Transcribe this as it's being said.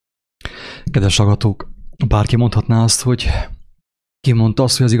Kedves hallgatók, bárki mondhatná azt, hogy ki mondta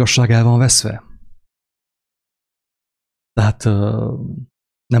azt, hogy az igazság el van veszve? Tehát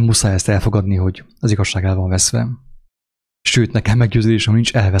nem muszáj ezt elfogadni, hogy az igazság el van veszve. Sőt, nekem meggyőződésem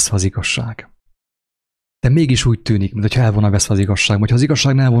nincs elveszve az igazság. De mégis úgy tűnik, mintha el volna veszve az igazság. Hogyha az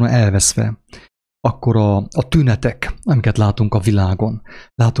igazság nem volna elveszve, akkor a tünetek, amiket látunk a világon,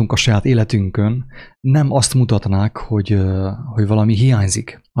 látunk a saját életünkön, nem azt mutatnák, hogy valami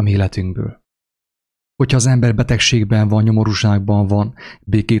hiányzik a mi életünkből. Hogyha az ember betegségben van, nyomorúságban van,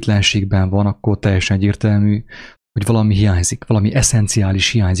 békétlenségben van, akkor teljesen egyértelmű, hogy valami hiányzik, valami eszenciális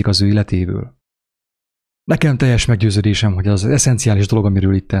hiányzik az ő életéből. Nekem teljes meggyőződésem, hogy az eszenciális dolog,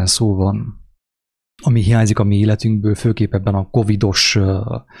 amiről itt szó van, ami hiányzik a mi életünkből, főképp ebben a covidos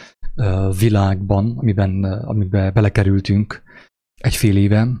világban, amiben belekerültünk egy fél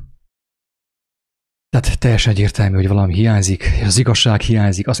éve. Tehát teljesen egyértelmű, hogy valami hiányzik, az igazság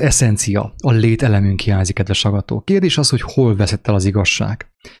hiányzik, az eszencia, a lételemünk hiányzik, kedves hallgató. Kérdés az, hogy hol veszett el az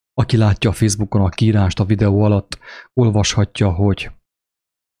igazság. Aki látja a Facebookon a kiírást a videó alatt, olvashatja, hogy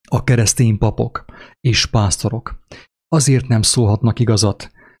a keresztény papok és pásztorok azért nem szólhatnak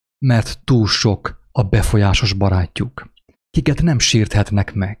igazat, mert túl sok a befolyásos barátjuk, kiket nem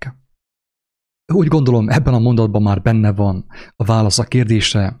sérthetnek meg. Úgy gondolom, ebben a mondatban már benne van a válasz a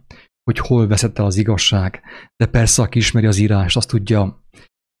kérdésre, hogy hol veszett el az igazság, de persze, aki ismeri az írást, azt tudja,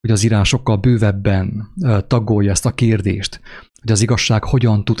 hogy az írás sokkal bővebben tagolja ezt a kérdést, hogy az igazság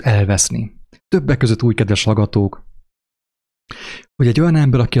hogyan tud elveszni. Többek között úgy, kedves hallgatók, hogy egy olyan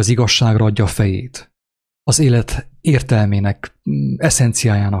ember, aki az igazságra adja a fejét, az élet értelmének,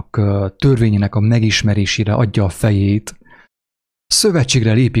 eszenciájának, törvényének a megismerésére adja a fejét,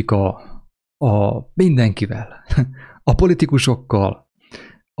 szövetségre lépik a mindenkivel, a politikusokkal,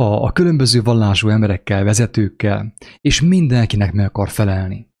 a különböző vallású emberekkel, vezetőkkel, és mindenkinek meg akar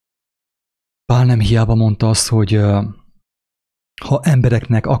felelni. Pál nem hiába mondta azt, hogy ha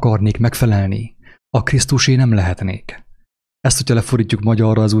embereknek akarnék megfelelni, a Krisztusé nem lehetnék. Ezt, hogyha lefordítjuk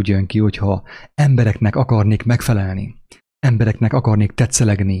magyarra, az úgy jön ki, hogy ha embereknek akarnék megfelelni, embereknek akarnék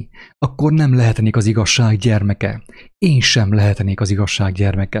tetszelegni, akkor nem lehetnék az igazság gyermeke. Én sem lehetnék az igazság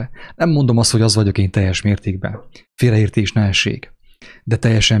gyermeke. Nem mondom azt, hogy az vagyok én teljes mértékben. Félreértés ne essék. De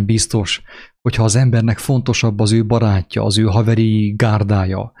teljesen biztos, hogyha az embernek fontosabb az ő barátja, az ő haveri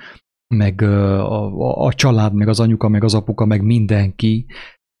gárdája, meg a család, meg az anyuka, meg az apuka, meg mindenki,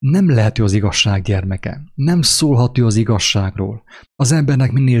 nem lehet ő az igazság gyermeke. Nem szólhat ő az igazságról. Az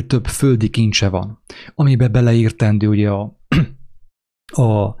embernek minél több földi kincse van, amiben beleértendő ugye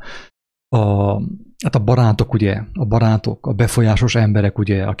hát a barátok, ugye, a barátok, a befolyásos emberek,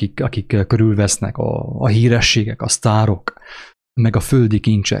 ugye, akik körülvesznek, a hírességek, a sztárok, meg a földi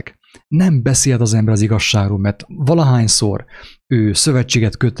kincsek. Nem beszélhet az ember az igazságról, mert valahányszor ő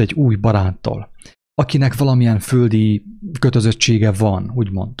szövetséget köt egy új baráttal, akinek valamilyen földi kötözöttsége van,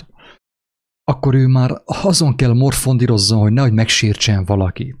 úgymond, akkor ő már azon kell morfondírozzon, hogy nehogy megsértsen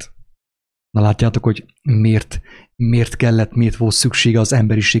valakit. Na látjátok, hogy miért volt szüksége az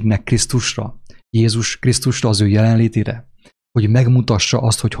emberiségnek Krisztusra, Jézus Krisztusra, az ő jelenlétére, hogy megmutassa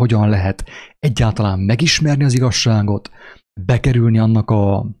azt, hogy hogyan lehet egyáltalán megismerni az igazságot, bekerülni annak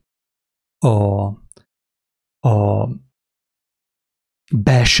a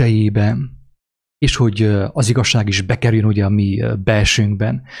belsejébe, és hogy az igazság is bekerüljön ugye a mi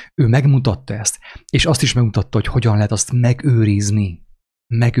belsőnkben. Ő megmutatta ezt, és azt is megmutatta, hogy hogyan lehet azt megőrizni.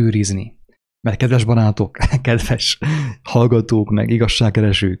 Mert kedves barátok, kedves hallgatók, meg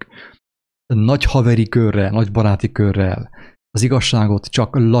igazságkeresők, nagy haveri körrel, nagy baráti körrel az igazságot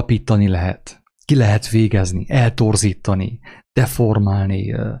csak lapítani lehet. Ki lehet végezni, eltorzítani,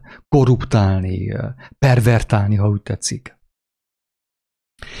 deformálni, korruptálni, pervertálni, ha úgy tetszik.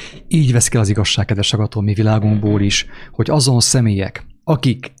 Így veszik el az igazság, kedves hallgató, mi világunkból is, hogy azon személyek,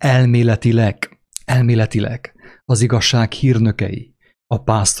 akik elméletileg az igazság hírnökei, a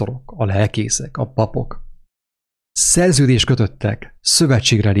pásztorok, a lelkészek, a papok, szerződést kötöttek,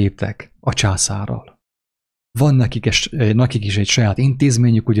 szövetségre léptek a császárral. Van nekik is egy saját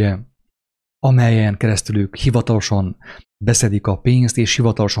intézményük, ugye, amelyen keresztül ők hivatalosan beszedik a pénzt, és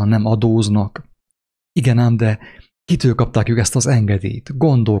hivatalosan nem adóznak. Igen ám, de kitől kapták ők ezt az engedélyt?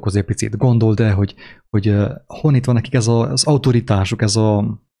 Gondolkozz egy picit, gondold el, hogy honnét van nekik ez az autoritásuk, ez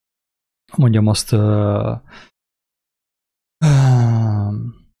a, mondjam azt,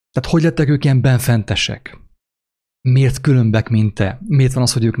 tehát hogy lettek ők ilyen benfentesek? Miért különbek, mint te? Miért van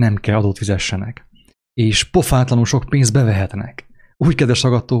az, hogy ők nem kell adót fizessenek? És pofátlanul sok pénzt bevehetnek? Úgy, kedves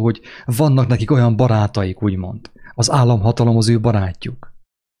hallgató, hogy vannak nekik olyan barátaik, úgymond. Az államhatalom az ő barátjuk.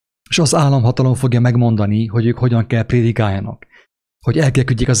 És az államhatalom fogja megmondani, hogy ők hogyan kell prédikáljanak. hogy el kell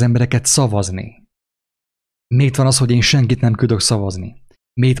küldjék az embereket szavazni. Miért van az, hogy én senkit nem küldök szavazni?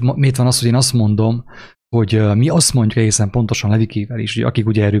 Miért van az, hogy én azt mondom, hogy mi azt mondjuk egészen pontosan Levikével is, akik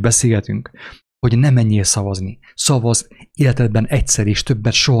ugye erről beszélgetünk, hogy ne menjél szavazni. Szavaz életedben egyszer és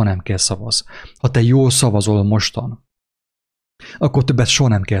többet soha nem kell szavaz. Ha te jól szavazol mostan, akkor többet soha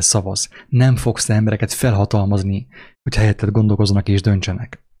nem kell szavaz. Nem fogsz te embereket felhatalmazni, hogy helyetted gondolkozzanak és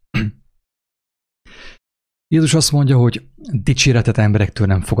döntsenek. Jézus azt mondja, hogy dicséretet emberektől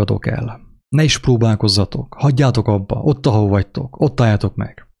nem fogadok el. Ne is próbálkozzatok, hagyjátok abba, ott, ahol vagytok, ott álljátok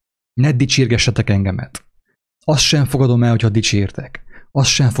meg. Ne dicsérgessetek engemet. Azt sem fogadom el, hogyha dicsértek. Azt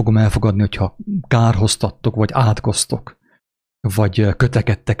sem fogom elfogadni, hogyha kárhoztattok, vagy átkoztok, vagy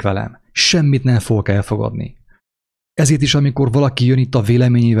kötekedtek velem. Semmit nem fogok elfogadni. Ezért is, amikor valaki jön itt a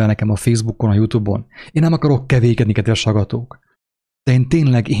véleményével nekem a Facebookon, a YouTube-on, én nem akarok kevékedni, kedves hallgatók. De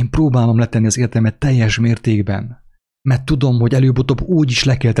én próbálom letenni az életemet teljes mértékben, mert tudom, hogy előbb-utóbb úgy is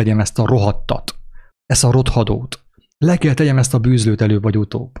le kell tegyem ezt a rohadtat, ezt a rothadót. Le kell tegyem ezt a bűzlőt előbb vagy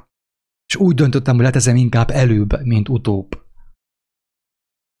utóbb. És úgy döntöttem, hogy leteszem inkább előbb, mint utóbb.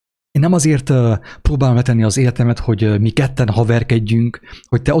 Én nem azért próbálom letenni az életemet, hogy mi ketten haverkedjünk,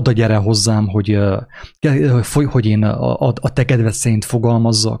 hogy te oda gyere hozzám, hogy én a te kedved szerint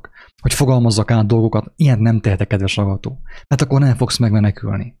fogalmazzak, hogy fogalmazzak át dolgokat. Ilyet nem tehetek, kedves hallgató, mert akkor nem fogsz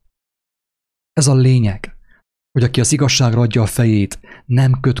megmenekülni. Ez a lényeg, hogy aki az igazságra adja a fejét,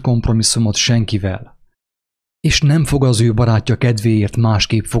 nem köt kompromisszumot senkivel, és nem fog az ő barátja kedvéért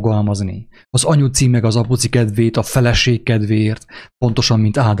másképp fogalmazni. Az anyuci meg az apuci kedvét, a feleség kedvéért, pontosan,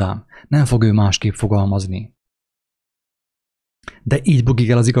 mint Ádám, nem fog ő másképp fogalmazni. De így bukik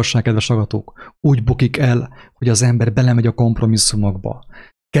el az igazság, kedves hallgatók. Úgy bukik el, hogy az ember belemegy a kompromisszumokba.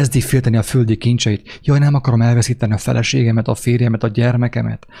 Kezdi félteni a földi kincseit. Jaj, nem akarom elveszíteni a feleségemet, a férjemet, a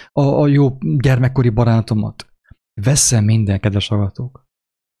gyermekemet, a jó gyermekkori barátomat. Vesszen minden, kedves hallgatók.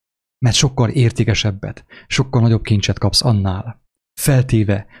 Mert sokkal értékesebbet, sokkal nagyobb kincset kapsz annál.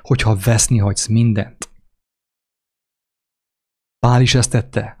 Feltéve, hogyha veszni hagysz mindent. Pál is ezt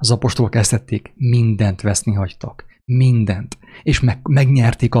tette, az apostolok ezt tették, mindent veszni hagytak. Mindent. És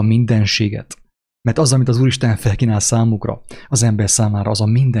megnyerték a mindenséget. Mert az, amit az Úristen felkínál számukra, az ember számára, az a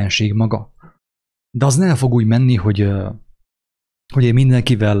mindenség maga. De az nem fog úgy menni, hogy én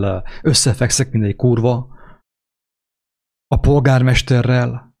mindenkivel összefekszek, mint egy kurva, a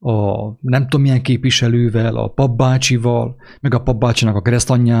polgármesterrel, a nem tudom milyen képviselővel, a papbácsival, meg a papbácsinak a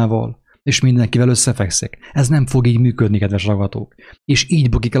keresztanyjával, és mindenkivel összefekszek. Ez nem fog így működni, kedves hallgatók. És így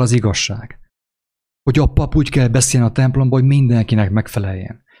bukik el az igazság. Hogy a pap úgy kell beszélni a templomban, hogy mindenkinek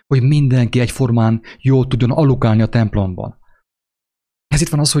megfeleljen. Hogy mindenki egyformán jól tudjon alukálni a templomban. Ez itt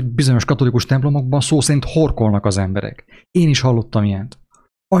van az, hogy bizonyos katolikus templomokban szó szerint horkolnak az emberek. Én is hallottam ilyent.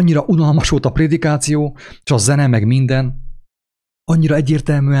 Annyira unalmas volt a prédikáció, és a zene meg minden, annyira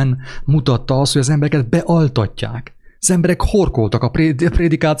egyértelműen mutatta azt, hogy az embereket bealtatják. Az emberek horkoltak a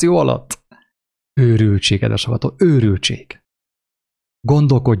prédikáció alatt. Őrültség, kedves hallgató, őrültség.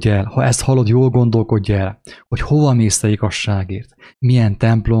 Gondolkodj el, ha ezt hallod, jól gondolkodj el, hogy hova mész te igazságért. Milyen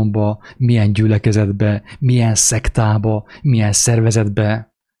templomba, milyen gyülekezetbe, milyen szektába, milyen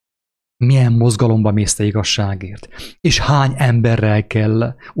szervezetbe, milyen mozgalomba mész te igazságért. És hány emberrel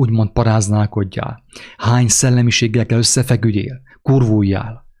kell, úgymond paráználkodjál. Hány szellemiséggel kell összefeküdjél,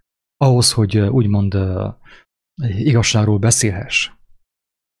 kurvuljál, ahhoz, hogy úgymond igazságról beszélhess.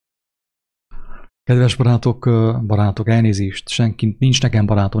 Kedves barátok, elnézést, senki, nincs nekem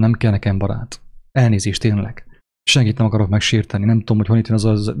barátom, nem kell nekem barát. Elnézést, tényleg. Senkit nem akarok megsérteni, nem tudom, hogy honnan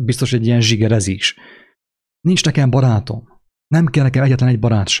jön az biztos egy ilyen zsigerezés. Nincs nekem barátom, nem kell nekem egyetlen egy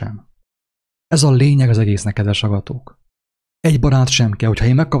barát sem. Ez a lényeg az egésznek, kedves hallgatók. Egy barát sem kell, hogyha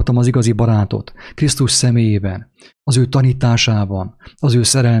én megkaptam az igazi barátot, Krisztus személyében, az ő tanításában, az ő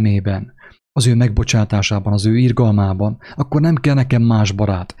szerelmében, az ő megbocsátásában, az ő irgalmában, akkor nem kell nekem más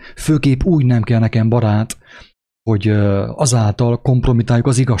barát. Főképp úgy nem kell nekem barát, hogy azáltal kompromitáljuk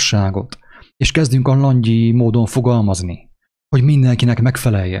az igazságot, és kezdünk a langyi módon fogalmazni, hogy mindenkinek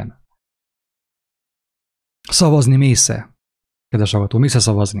megfeleljen. Szavazni mész-e? Kedves hallgató, mész-e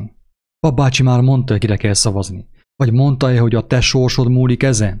szavazni? Papbácsi már mondta, hogy kire kell szavazni. Vagy mondta-e, hogy a te sorsod múlik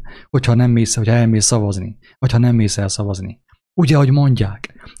ezen, hogyha elmész szavazni, vagy ha nem mész el szavazni. Ugye, ahogy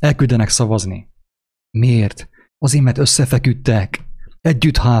mondják, elküldenek szavazni. Miért? Azért, mert összefeküdtek,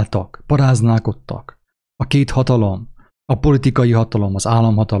 együtt háltak, paráználkodtak. A két hatalom, a politikai hatalom, az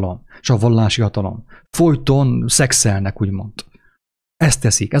államhatalom és a vallási hatalom folyton szexelnek, úgymond. Ezt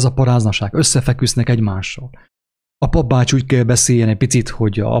teszik, ez a paráznaság, összefeküsznek egymással. A papbács úgy kell beszéljen egy picit,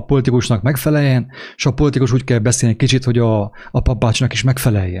 hogy a politikusnak megfeleljen, és a politikus úgy kell beszélni egy kicsit, hogy a papbácsnak is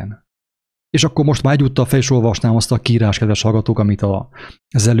megfeleljen. És akkor most már egyúttal fel is olvasnám azt a kiírás, kedves hallgatók, amit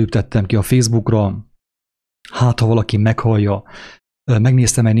az előbb tettem ki a Facebookra. Hát, ha valaki meghallja,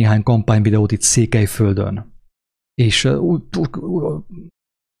 megnéztem egy néhány kampányvideót itt Székelyföldön, és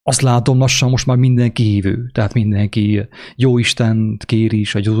azt látom lassan most már mindenki hívő, tehát mindenki jó Istent kéri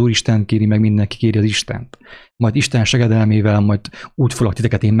is, vagy az Úristent kéri, meg mindenki kéri az Istent. Majd Isten segedelmével majd úgy fogok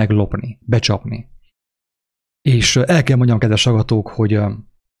titeket én meglopni, becsapni. És el kell mondjam, kedves hallgatók, hogy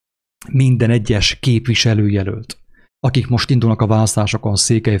minden egyes képviselőjelölt, akik most indulnak a választásokon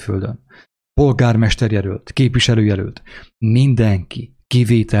Székelyföldön, polgármesterjelölt, képviselőjelölt, mindenki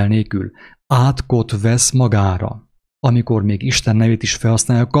kivétel nélkül átkot vesz magára, amikor még Isten nevét is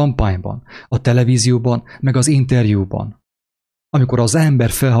felhasználja a kampányban, a televízióban, meg az interjúban. Amikor az ember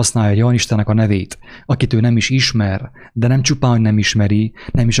felhasználja egy olyan Istennek a nevét, akit ő nem is ismer, de nem csupán, hogy nem ismeri,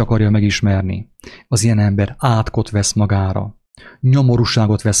 nem is akarja megismerni, az ilyen ember átkot vesz magára.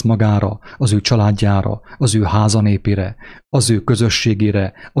 Nyomorúságot vesz magára, az ő családjára, az ő házanépére, az ő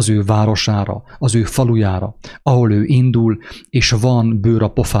közösségére, az ő városára, az ő falujára, ahol ő indul, és van bőr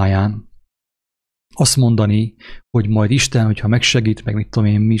a pofáján. Azt mondani, hogy majd Isten, hogyha megsegít, meg mit tudom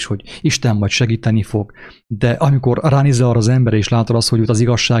én mi is, hogy Isten majd segíteni fog, de amikor ránézel arra az emberre, és látod azt, hogy őt az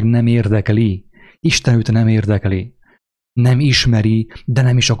igazság nem érdekli, Isten őt nem érdekli, nem ismeri, de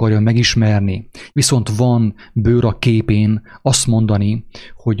nem is akarja megismerni. Viszont van bőr a képén azt mondani,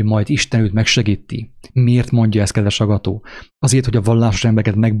 hogy majd Isten őt megsegíti. Miért mondja ezt, kedves hallgató? Azért, hogy a vallásos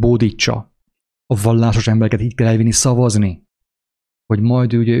embereket megbódítsa. A vallásos embereket így kell elvinni szavazni. Hogy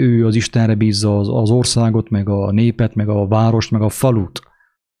majd ugye ő az Istenre bízza az országot, meg a népet, meg a várost, meg a falut.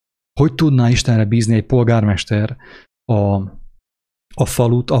 Hogy tudná Istenre bízni egy polgármester a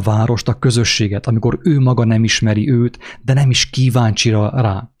falut, a várost, a közösséget, amikor ő maga nem ismeri őt, de nem is kíváncsi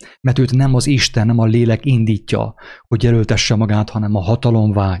rá. Mert őt nem az Isten, nem a lélek indítja, hogy jelöltesse magát, hanem a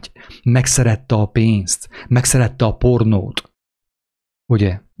hatalomvágy. Megszerette a pénzt, megszerette a pornót.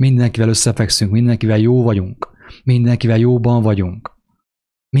 Ugye? Mindenkivel összefekszünk, mindenkivel jó vagyunk, mindenkivel jóban vagyunk,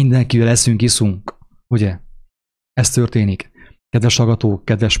 mindenkivel eszünk, iszunk. Ugye? Ez történik. Kedves hallgatók,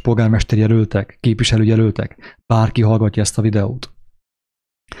 kedves polgármesterjelöltek, képviselőjelöltek, bárki hallgatja ezt a videót.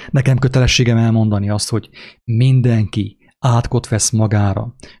 Nekem kötelességem elmondani azt, hogy mindenki átkot vesz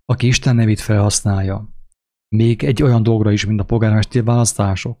magára, aki Isten nevét felhasználja, még egy olyan dolgra is, mint a polgármesteri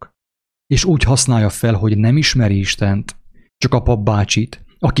választások, és úgy használja fel, hogy nem ismeri Istent, csak a papbácsit,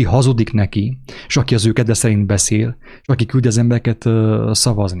 aki hazudik neki, és aki az ő kedve szerint beszél, és aki küldi az embereket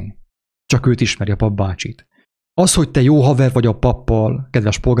szavazni. Csak őt ismeri, a papbácsit. Az, hogy te jó haver vagy a pappal,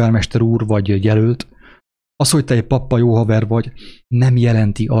 kedves polgármester úr vagy jelölt, az, hogy te egy pappal jó haver vagy, nem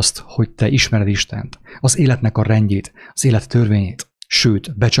jelenti azt, hogy te ismered Istent, az életnek a rendjét, az élet törvényét,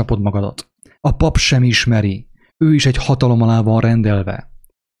 sőt, becsapod magadat. A pap sem ismeri, ő is egy hatalom alá van rendelve.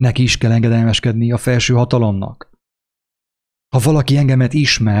 Neki is kell engedelmeskedni a felső hatalomnak. Ha valaki engemet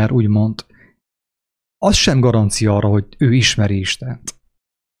ismer, úgymond, az sem garancia arra, hogy ő ismeri Istent.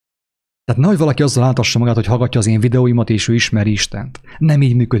 Tehát nehogy valaki azzal átassa magát, hogy hallgatja az én videóimat, és ő ismeri Istent. Nem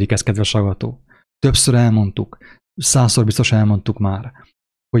így működik ez, kedves hallgató. Többször elmondtuk, 100-szor biztos elmondtuk már,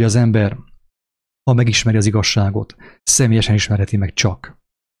 hogy az ember, ha megismeri az igazságot, személyesen ismerheti meg csak.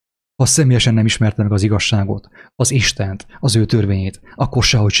 Ha személyesen nem ismerte meg az igazságot, az Istent, az ő törvényét, akkor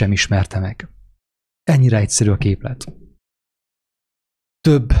sehogy sem ismerte meg. Ennyire egyszerű a képlet.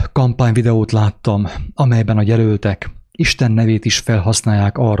 Több kampányvideót láttam, amelyben a jelöltek Isten nevét is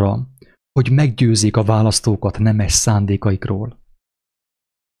felhasználják arra, hogy meggyőzzék a választókat nemes szándékaikról.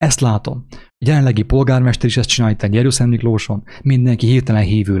 Ezt látom. A jelenlegi polgármester is ezt csinálja itt Jeruzsálem Miklóson, mindenki hirtelen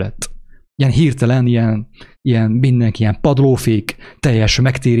hívő lett. Ilyen hirtelen, ilyen mindenki ilyen padlófék, teljes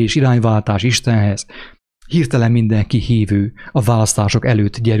megtérés, irányváltás Istenhez. Hirtelen mindenki hívő a választások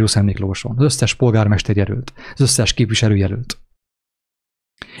előtt Jeruzsálem Miklóson. Az összes polgármester jelölt, az összes képviselő jelölt.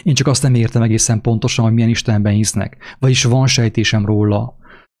 Én csak azt nem értem egészen pontosan, hogy milyen Istenben hisznek, vagyis van sejtésem róla.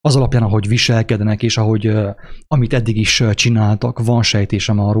 Az alapján, ahogy viselkednek, és ahogy amit eddig is csináltak, van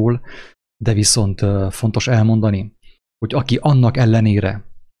sejtésem arról, de viszont fontos elmondani, hogy aki annak ellenére,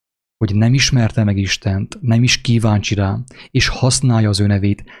 hogy nem ismerte meg Istent, nem is kíváncsi rá, és használja az ő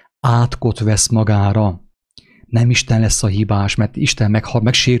nevét, átkot vesz magára. Nem Isten lesz a hibás, mert Isten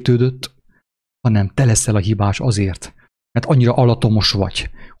megsértődött, hanem te leszel a hibás azért, mert annyira alatomos vagy,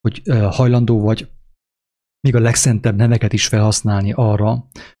 hogy hajlandó vagy még a legszentebb neveket is felhasználni arra,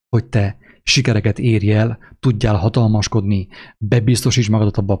 hogy te sikereket érj el, tudjál hatalmaskodni, bebiztosíts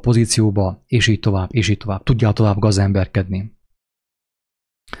magadat abba a pozícióba, és így tovább, és így tovább. Tudjál tovább gazemberkedni.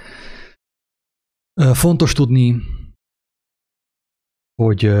 Fontos tudni,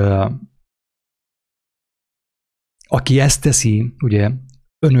 hogy aki ezt teszi, ugye,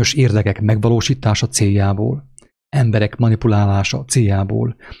 önös érdekek megvalósítása céljából, emberek manipulálása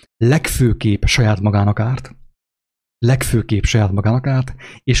céljából legfőképp saját magának árt,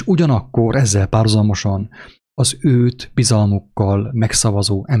 és ugyanakkor ezzel párhuzamosan az őt bizalmukkal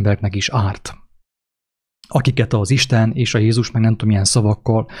megszavazó embereknek is árt. Akiket az Isten és a Jézus meg nem tudom milyen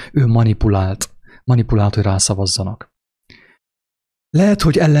szavakkal ő manipulált, hogy rászavazzanak. Lehet,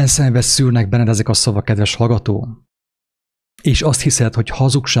 hogy ellenszenvet szülnek benned ezek a szavak, kedves hallgató, és azt hiszed, hogy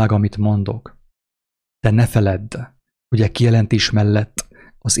hazugság, amit mondok. De ne feledd, hogy a kijelentés mellett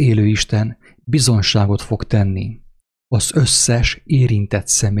az élő Isten bizonyságot fog tenni az összes érintett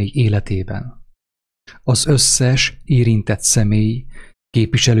személy életében. Az összes érintett személy,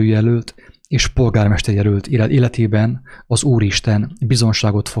 képviselőjelölt és polgármesterjelölt életében az Úristen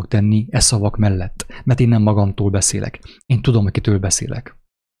bizonyságot fog tenni e szavak mellett, mert én nem magamtól beszélek. Én tudom, hogy kitől beszélek.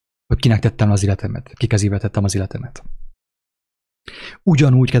 Hogy kinek tettem az életemet, ki kezébe tettem az életemet.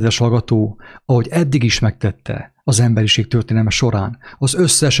 Ugyanúgy, kedves hallgató, ahogy eddig is megtette az emberiség történelme során, az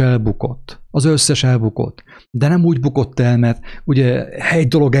összes elbukott, de nem úgy bukott el, mert ugye egy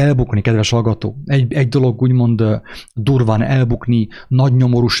dolog elbukni, kedves hallgató, egy dolog úgymond durván elbukni, nagy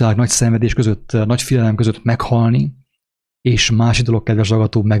nyomorúság, nagy szenvedés között, nagy félelem között meghalni, és másik dolog, kedves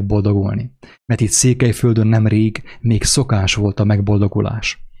hallgató, megboldogulni. Mert itt Székelyföldön nemrég még szokás volt a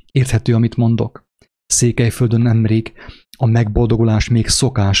megboldogulás. Érthető, amit mondok? Székelyföldön nemrég a megboldogulás még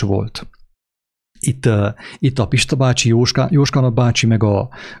szokás volt. Itt a Pista bácsi, Jóska bácsi, meg a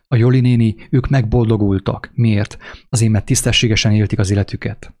Joli néni, ők megboldogultak. Miért? Azért, mert tisztességesen élték az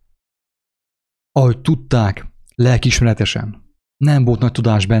életüket. Ahogy tudták, lelkiismeretesen. Nem volt nagy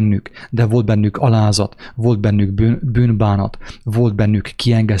tudás bennük, de volt bennük alázat, volt bennük bűnbánat, volt bennük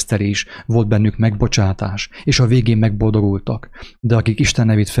kiengesztelés, volt bennük megbocsátás, és a végén megboldogultak. De akik Isten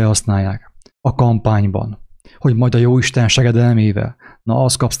nevét felhasználják a kampányban, hogy majd a Jóisten segedelmével, na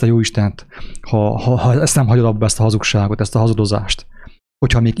azt kapsz te Jóistent, ha ezt nem hagyod abba, ezt a hazugságot, ezt a hazudozást.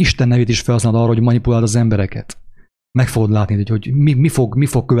 Hogyha még Isten nevét is felhasználod arra, hogy manipuláld az embereket, meg fogod látni, hogy mi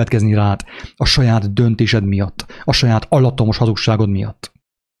fog következni rád a saját döntésed miatt, a saját alattomos hazugságod miatt.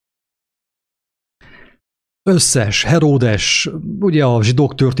 Összes, Heródes, ugye a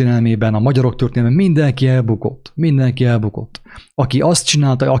zsidók történelmében, a magyarok történelmében mindenki elbukott. Aki azt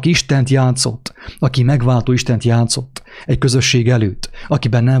csinálta, aki Istent játszott, aki megváltó Istent játszott egy közösség előtt,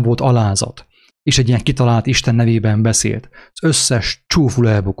 akiben nem volt alázat, és egy ilyen kitalált Isten nevében beszélt, az összes csúful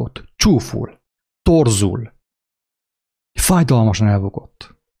elbukott. Csúful, torzul, fájdalmasan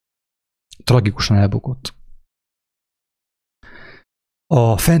elbukott, tragikusan elbukott.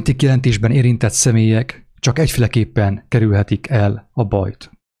 A fenti kijelentésben érintett személyek csak egyféleképpen kerülhetik el a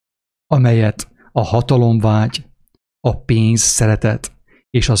bajt, amelyet a hatalomvágy, a pénz, szeretet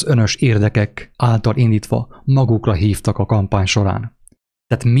és az önös érdekek által indítva magukra hívtak a kampány során.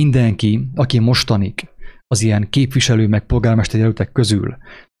 Tehát mindenki, aki mostanig az ilyen képviselő meg polgármester jelöltek közül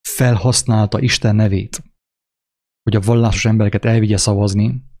felhasználta Isten nevét, hogy a vallásos embereket elvigye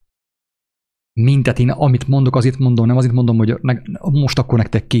szavazni, mindet én, amit mondok, azért mondom, nem azért mondom, hogy most akkor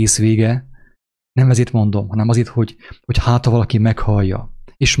nektek kész vége, nem ezért mondom, hanem azért, hogy hát ha valaki meghallja,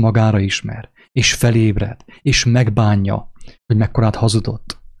 és magára ismer, és felébred, és megbánja, hogy mekkorát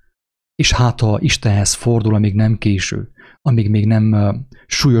hazudott, és hát ha Istenhez fordul, amíg nem késő, amíg még nem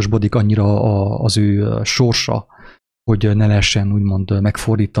súlyosbodik annyira az ő sorsa, hogy ne lehessen úgymond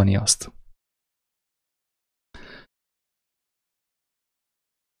megfordítani azt.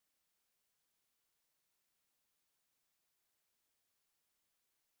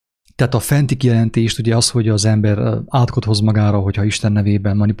 Tehát a fenti kijelentést ugye az, hogy az ember átkot hoz magára, hogyha Isten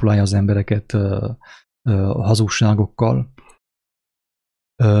nevében manipulálja az embereket hazugságokkal,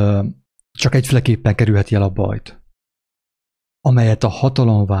 csak egyféleképpen kerülheti el a bajt, amelyet a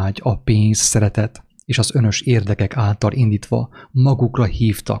hatalomvágy, a pénz, szeretet és az önös érdekek által indítva magukra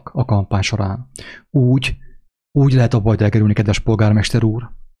hívtak a kampány során. Úgy lehet a bajt elkerülni, kedves polgármester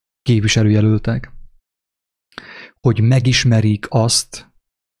úr, képviselőjelöltek, hogy megismerik azt,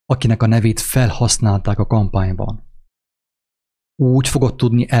 akinek a nevét felhasználták a kampányban. Úgy fogod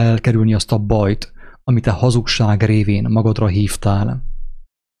tudni elkerülni azt a bajt, amit a hazugság révén magadra hívtál,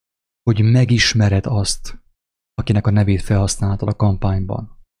 hogy megismered azt, akinek a nevét felhasználtad a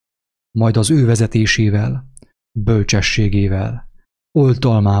kampányban. Majd az ő vezetésével, bölcsességével,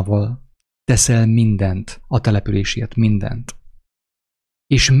 oltalmával teszel mindent a településért, mindent.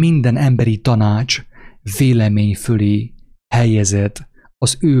 És minden emberi tanács, vélemény fölé helyezed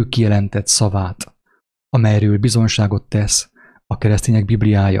az ő kijelentett szavát, amelyről bizonyságot tesz a keresztények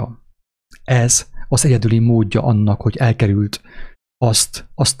Bibliája. Ez az egyedüli módja annak, hogy elkerült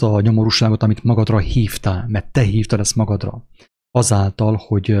azt a nyomorúságot, amit magadra hívtál, mert te hívtad ezt magadra. azáltal,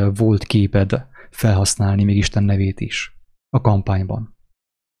 hogy volt képed felhasználni még Isten nevét is a kampányban.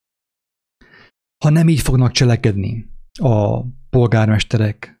 Ha nem így fognak cselekedni a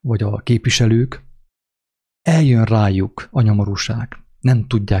polgármesterek vagy a képviselők, eljön rájuk a nyomorúság. Nem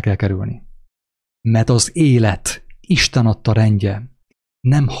tudják elkerülni. Mert az élet, Isten adta rendje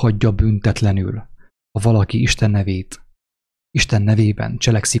nem hagyja büntetlenül, ha valaki Isten nevében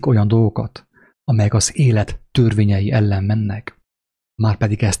cselekszik olyan dolgokat, amelyek az élet törvényei ellen mennek.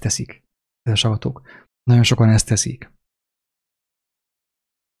 Márpedig ezt teszik. Kedves hallgatók, nagyon sokan ezt teszik.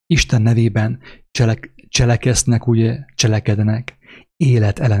 Isten nevében cselekednek, ugye, cselekednek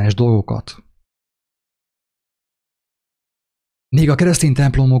életellenes dolgokat. Még a keresztény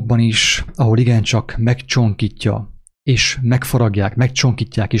templomokban is, ahol igencsak megcsonkítja és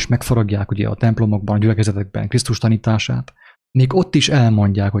megcsonkítják és megfaragják ugye a templomokban, a gyülekezetekben Krisztus tanítását, még ott is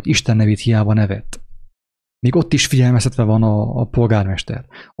elmondják, hogy Isten nevét hiába ne vedd. Még ott is figyelmeztetve van a polgármester,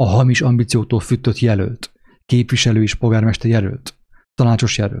 a hamis ambíciótól fűtött jelölt, képviselő és polgármester jelölt,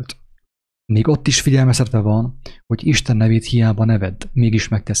 tanácsos jelölt. Még ott is figyelmeztetve van, hogy Isten nevét hiába ne vedd, mégis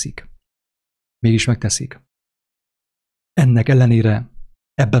megteszik. Mégis megteszik. Ennek ellenére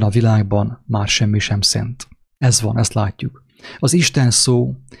ebben a világban már semmi sem szent. Ez van, ezt látjuk. Az Isten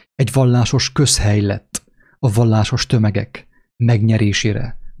szó egy vallásos közhely lett a vallásos tömegek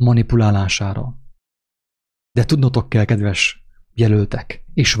megnyerésére, manipulálására. De tudnotok kell, kedves jelöltek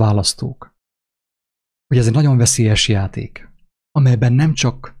és választók, hogy ez egy nagyon veszélyes játék, amelyben nem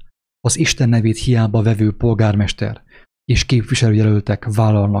csak az Isten nevét hiába vevő polgármester és képviselőjelöltek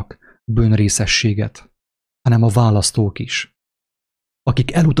vállalnak bűnrészességet, hanem a választók is,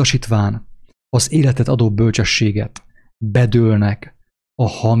 akik elutasítván az életet adó bölcsességet bedőlnek a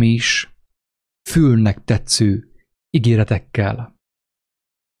hamis, fülnek tetsző ígéretekkel.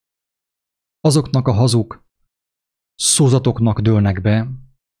 Azoknak a hazug szózatoknak dőlnek be,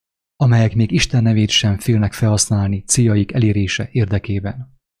 amelyek még Isten nevét sem félnek felhasználni céljaik elérése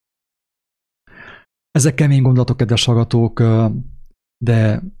érdekében. Ezek kemény gondolatok, kedves hallgatók,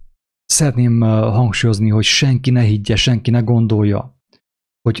 de szeretném hangsúlyozni, hogy senki ne higgye, senki ne gondolja,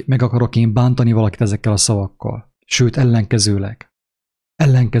 hogy meg akarok én bántani valakit ezekkel a szavakkal. Sőt,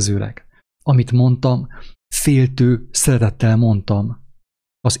 ellenkezőleg, amit mondtam, féltő szeretettel mondtam,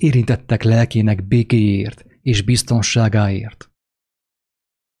 az érintettek lelkének békéért és biztonságáért.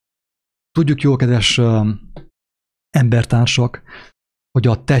 Tudjuk jól, kedves embertársak, hogy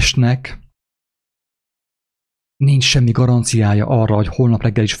a testnek nincs semmi garanciája arra, hogy holnap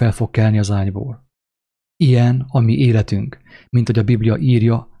reggel is fel fog kelni az ágyból. Ilyen a mi életünk, mint hogy a Biblia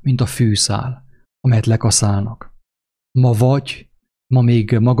írja, mint a fűszál, amelyet lekaszálnak. Ma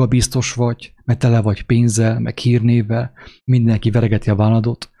még magabiztos vagy, mert tele vagy pénzzel, meg hírnévvel, mindenki veregeti a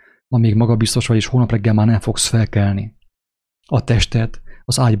válladat, ma még magabiztos vagy, és holnap reggel már nem fogsz felkelni. A tested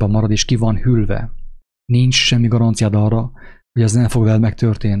az ágyban marad, és ki van hűlve. Nincs semmi garanciád arra, hogy ez nem fog veled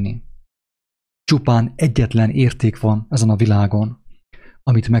megtörténni. Csupán egyetlen érték van ezen a világon,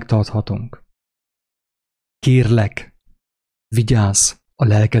 amit megtarthatunk. Kérlek, vigyázz a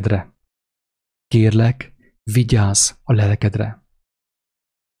lelkedre. Kérlek, vigyázz a lelkedre.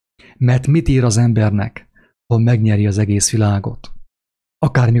 Mert mit ér az embernek, ha megnyeri az egész világot?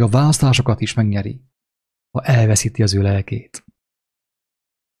 Akár még a választásokat is megnyeri, ha elveszíti az ő lelkét.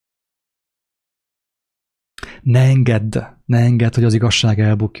 Ne engedd, hogy az igazság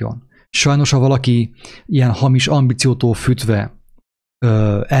elbukjon. Sajnos, ha valaki ilyen hamis ambíciótól fütve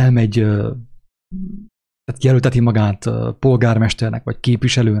elmegy, tehát jelölteti magát polgármesternek vagy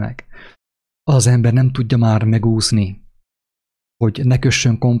képviselőnek, az ember nem tudja már megúszni, hogy ne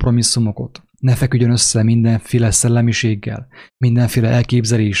kössön kompromisszumokat, ne feküdjön össze mindenféle szellemiséggel, mindenféle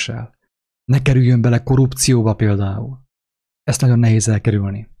elképzeléssel, ne kerüljön bele korrupcióba például. Ezt nagyon nehéz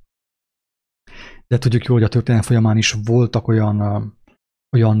elkerülni. De tudjuk jól, hogy a történelem folyamán is voltak olyan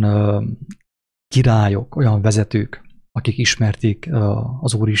királyok, olyan vezetők, akik ismerték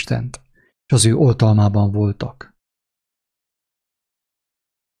az Úristent, és az ő oltalmában voltak.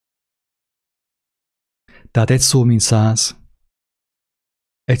 Tehát egy szó mint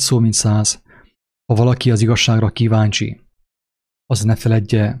száz, ha valaki az igazságra kíváncsi, az ne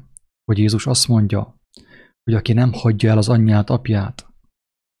feledje, hogy Jézus azt mondja, hogy aki nem hagyja el az anyját, apját,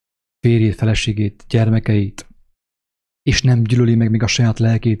 férjét, feleségét, gyermekeit, és nem gyűlöli meg még a saját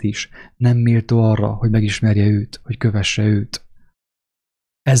lelkét is, nem méltó arra, hogy megismerje őt, hogy kövesse őt.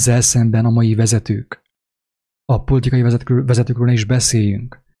 Ezzel szemben a mai vezetők, a politikai vezetőkről ne is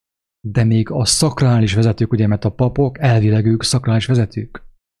beszéljünk, de még a szakrális vezetők, ugye, mert a papok elvileg ők szakrális vezetők.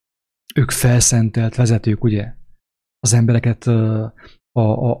 Ők felszentelt vezetők, ugye? Az embereket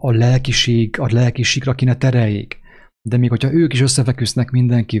a lelkiség, a lelkiségre kéne tereljék. De még hogyha ők is összefeküsznek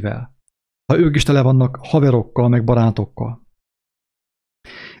mindenkivel, ha ők is tele vannak haverokkal, meg barátokkal,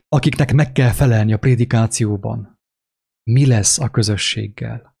 akiknek meg kell felelni a prédikációban, mi lesz a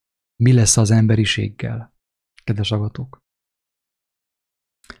közösséggel? Mi lesz az emberiséggel? Kedves hallgatók!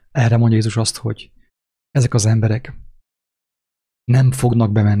 Erre mondja Jézus azt, hogy ezek az emberek nem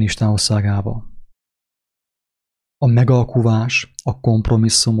fognak bemenni Isten országába. A megalkuvás, a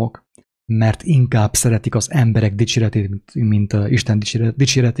kompromisszumok, mert inkább szeretik az emberek dicséretét, mint Isten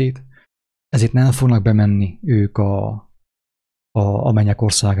dicséretét, ezért nem fognak bemenni ők a mennyek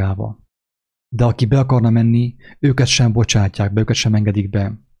országába. De aki be akarna menni, őket sem bocsátják be, őket sem engedik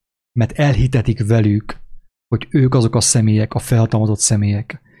be, mert elhitetik velük, hogy ők azok a személyek, a felhatalmazott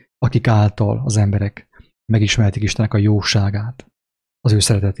személyek, akik által az emberek megismerhetik Istennek a jóságát, az ő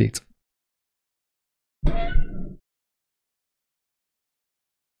szeretetét.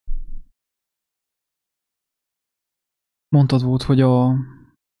 Mondtad volt, hogy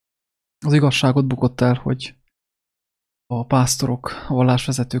az igazságot bukott el, hogy a pásztorok, a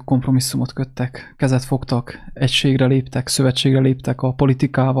vallásvezetők kompromisszumot köttek, kezet fogtak, egységre léptek, szövetségre léptek a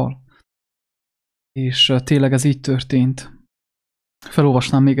politikával. És tényleg ez így történt.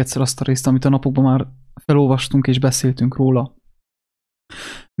 Felolvasnám még egyszer azt a részt, amit a napokban már felolvastunk és beszéltünk róla.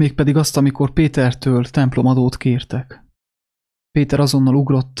 Mégpedig azt, amikor Pétertől templomadót kértek. Péter azonnal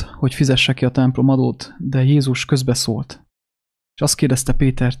ugrott, hogy fizesse ki a templomadót, de Jézus közbeszólt. És azt kérdezte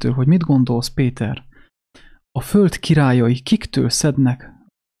Pétertől, hogy mit gondolsz, Péter? A föld királyai kiktől szednek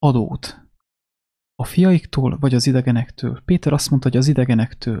adót? A fiaiktól vagy az idegenektől? Péter azt mondta, hogy az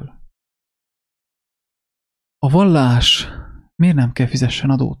idegenektől. A vallás miért nem kell fizessen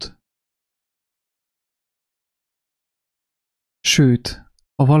adót? Sőt,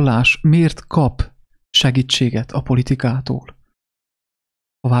 a vallás miért kap segítséget a politikától,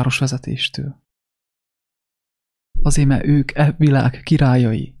 a városvezetéstől? Azért, mert ők e világ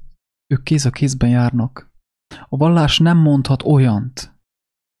királyai, ők kéz a kézben járnak. A vallás nem mondhat olyant,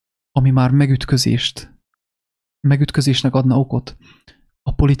 ami már megütközésnek adna okot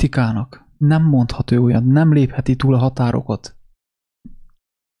a politikának. Nem mondhat ő olyan, nem lépheti túl a határokat.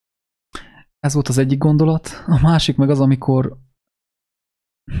 Ez volt az egyik gondolat. A másik meg az, amikor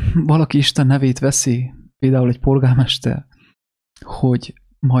valaki Isten nevét veszi, például egy polgármester, hogy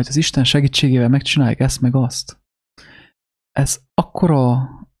majd az Isten segítségével megcsinálják ezt meg azt. Ez akkora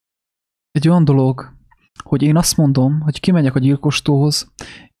egy olyan dolog, hogy én azt mondom, hogy kimegyek a gyilkostóhoz,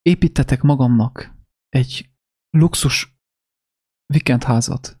 építetek magamnak egy luxus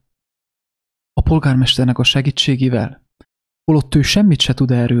vikendházat a polgármesternek a segítségével, holott ő semmit se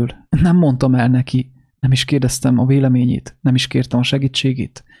tud erről. Nem mondtam el neki, nem is kérdeztem a véleményét, nem is kértem a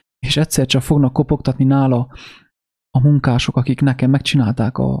segítségét, és egyszer csak fognak kopogtatni nála a munkások, akik nekem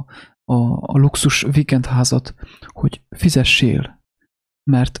megcsinálták a luxus vikendházat, hogy fizessél,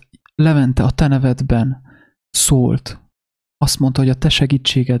 mert Levente a te nevedben szólt. Azt mondta, hogy a te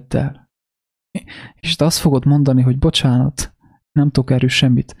segítségeddel. És te azt fogod mondani, hogy bocsánat, nem tudok erről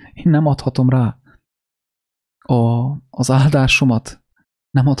semmit. Én nem adhatom rá az áldásomat,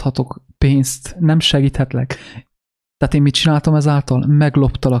 nem adhatok pénzt, nem segíthetlek. Tehát én mit csináltam ezáltal?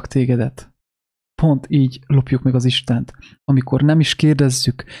 Megloptalak tégedet. Pont így lopjuk meg az Istent. Amikor nem is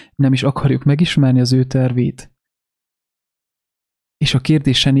kérdezzük, nem is akarjuk megismerni az ő tervét. És a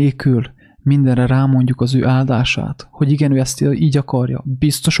kérdése nélkül mindenre rámondjuk az ő áldását, hogy igen, ő ezt így akarja,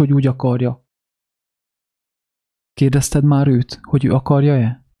 biztos, hogy úgy akarja. Kérdezted már őt, hogy ő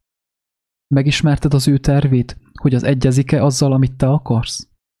akarja-e? Megismerted az ő tervét, hogy az egyezik-e azzal, amit te akarsz?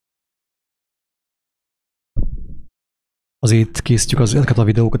 Azért készítjük ezeket a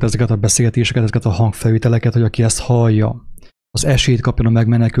videókat, ezeket a beszélgetéseket, ezeket a hangfelvételeket, hogy aki ezt hallja, az esélyt kapjon a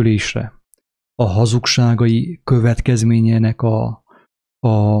megmenekülésre, a hazugságai következményének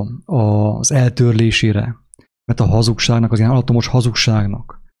az eltörlésére, mert a hazugságnak, az ilyen alattomos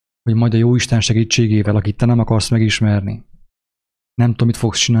hazugságnak, hogy majd a Jóisten segítségével, akit te nem akarsz megismerni, nem tudom, mit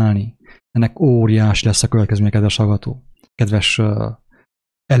fogsz csinálni, ennek óriási lesz a következménye, kedves hallgató, kedves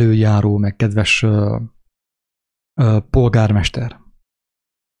előjáró, meg kedves polgármester.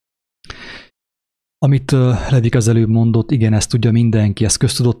 Amit Levik az előbb mondott, igen, ezt tudja mindenki, ez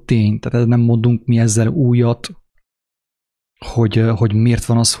köztudott tény, tehát nem mondunk mi ezzel újat, hogy miért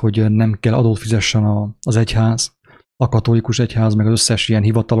van az, hogy nem kell adót fizessen az egyház, a katolikus egyház, meg az összes ilyen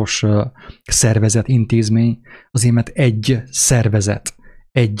hivatalos szervezet, intézmény, azért mert egy szervezet,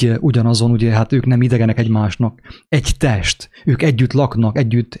 egy ugyanazon, ugye hát ők nem idegenek egymásnak, egy test, ők együtt laknak,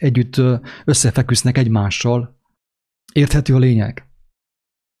 együtt összefeküsznek egymással. Érthető a lényeg?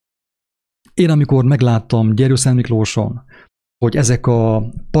 Én amikor megláttam Gyergyószent Miklóson, hogy ezek a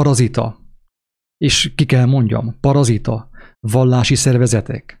parazita és ki kell mondjam, parazita, vallási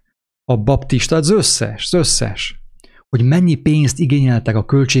szervezetek, a baptista, az összes, hogy mennyi pénzt igényeltek a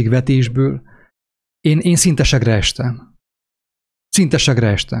költségvetésből, én szinte segre estem. Szinte segre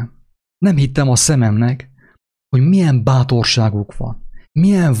estem. Nem hittem a szememnek, hogy milyen bátorságuk van,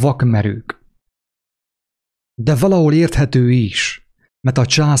 milyen vakmerők. De valahol érthető is, mert a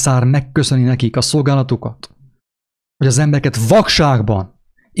császár megköszöni nekik a szolgálatukat, hogy az embereket vakságban,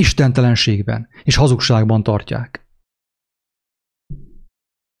 istentelenségben és hazugságban tartják.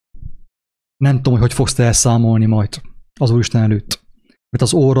 Nem tudom, hogy fogsz te elszámolni majd az Úristen előtt, mert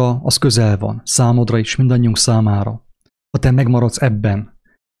az óra az közel van, számodra is, mindannyiunk számára. Ha te megmaradsz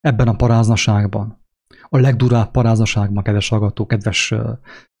ebben a paráznaságban, a legdurább paráznaságban, kedves hallgató, kedves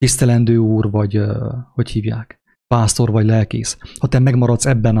tisztelendő úr, vagy hogy hívják, pásztor vagy lelkész, ha te megmaradsz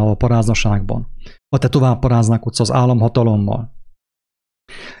ebben a paráznaságban, ha te tovább paráználkodsz az államhatalommal,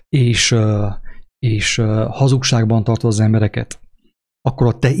 és hazugságban tartod az embereket, akkor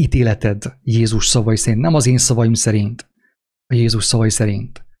a te ítéleted Jézus szavai szerint, nem az én szavaim szerint, a Jézus szavai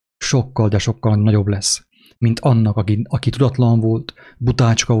szerint sokkal, de sokkal nagyobb lesz, mint annak, aki tudatlan volt,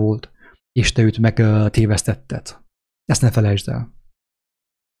 butácska volt, és te őt megtévesztetted. Ezt ne felejtsd el.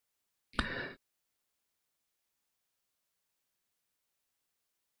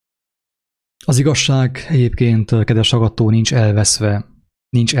 Az igazság egyébként, kedves hallgató, nincs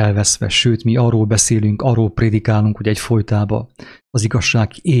elveszve, sőt, mi arról beszélünk, arról prédikálunk, hogy egyfolytában az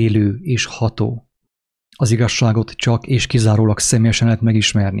igazság élő és ható. Az igazságot csak és kizárólag személyesen lehet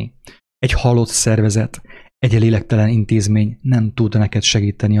megismerni. Egy halott szervezet, egy lélektelen intézmény nem tud neked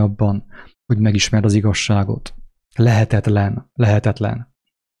segíteni abban, hogy megismerd az igazságot. Lehetetlen.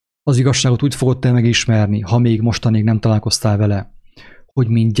 Az igazságot úgy fogod te megismerni, ha még mostanig nem találkoztál vele, hogy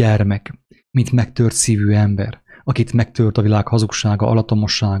mint gyermek, mint megtört szívű ember, akit megtört a világ hazugsága,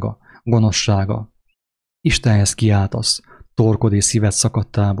 alatomossága, gonoszsága. Istenhez kiáltasz, torkod és szíved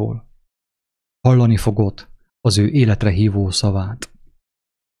szakadtából. Hallani fogod az ő életre hívó szavát.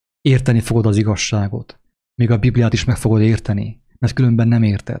 Érteni fogod az igazságot. Még a Bibliát is meg fogod érteni, mert különben nem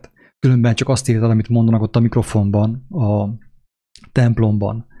érted. Különben csak azt érted, amit mondanak ott a mikrofonban, a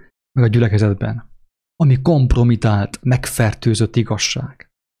templomban, meg a gyülekezetben. Ami kompromitált, megfertőzött igazság.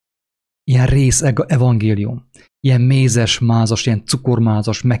 Ilyen rész evangélium. Ilyen mézes, mázas, ilyen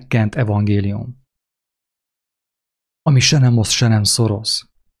cukormázas, megkent evangélium. Ami se nem oszt, se nem szoroz.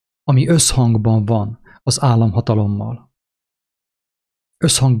 Ami összhangban van az államhatalommal.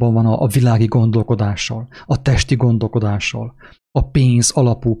 Összhangban van a világi gondolkodással, a testi gondolkodással, a pénz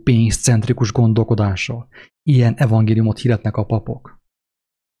alapú, pénzcentrikus gondolkodással. Ilyen evangéliumot hirdetnek a papok.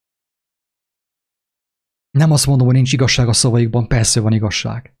 Nem azt mondom, hogy nincs igazság a szavaikban, persze van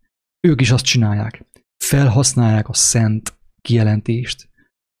igazság. Ők is azt csinálják. Felhasználják a szent kijelentést,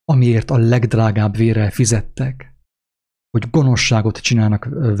 amiért a legdrágább vérrel fizettek, hogy gonoszságot csinálnak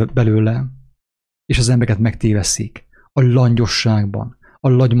belőle, és az embereket megtéveszik a langyosságban, a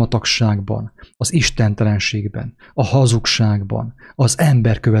lagymatagságban, az istentelenségben, a hazugságban, az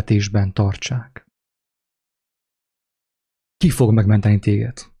emberkövetésben tartsák. Ki fog megmenteni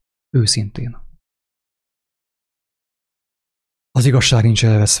téged? Őszintén. Az igazság nincs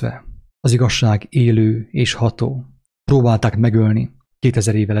elveszve. Az igazság élő és ható. Próbálták megölni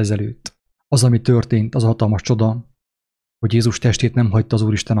 2000 évvel ezelőtt. Az, ami történt, az a hatalmas csoda, hogy Jézus testét nem hagyta az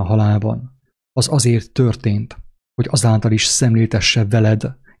Úristen a halálban. Az azért történt, hogy azáltal is szemléltesse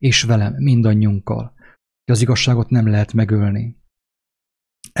veled és velem, mindannyiunkkal, hogy az igazságot nem lehet megölni.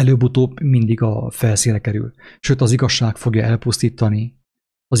 Előbb-utóbb mindig a felszínre kerül. Sőt, az igazság fogja elpusztítani,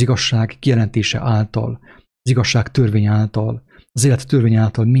 az igazság kijelentése által, az igazság törvény által, az élet törvény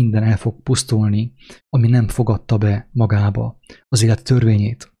által minden el fog pusztulni, ami nem fogadta be magába az élet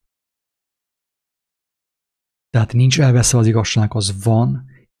törvényét. Tehát nincs elveszve az igazság, az van,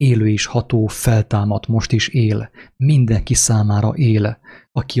 élő és ható, feltámad, most is él. Mindenki számára él,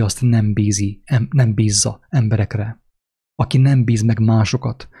 aki azt nem bízza emberekre. Aki nem bíz meg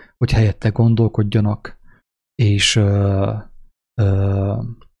másokat, hogy helyette gondolkodjanak, és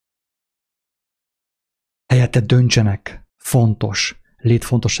helyette döntsenek fontos,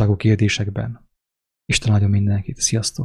 létfontosságú kérdésekben. Isten áldjon mindenkit. Sziasztok!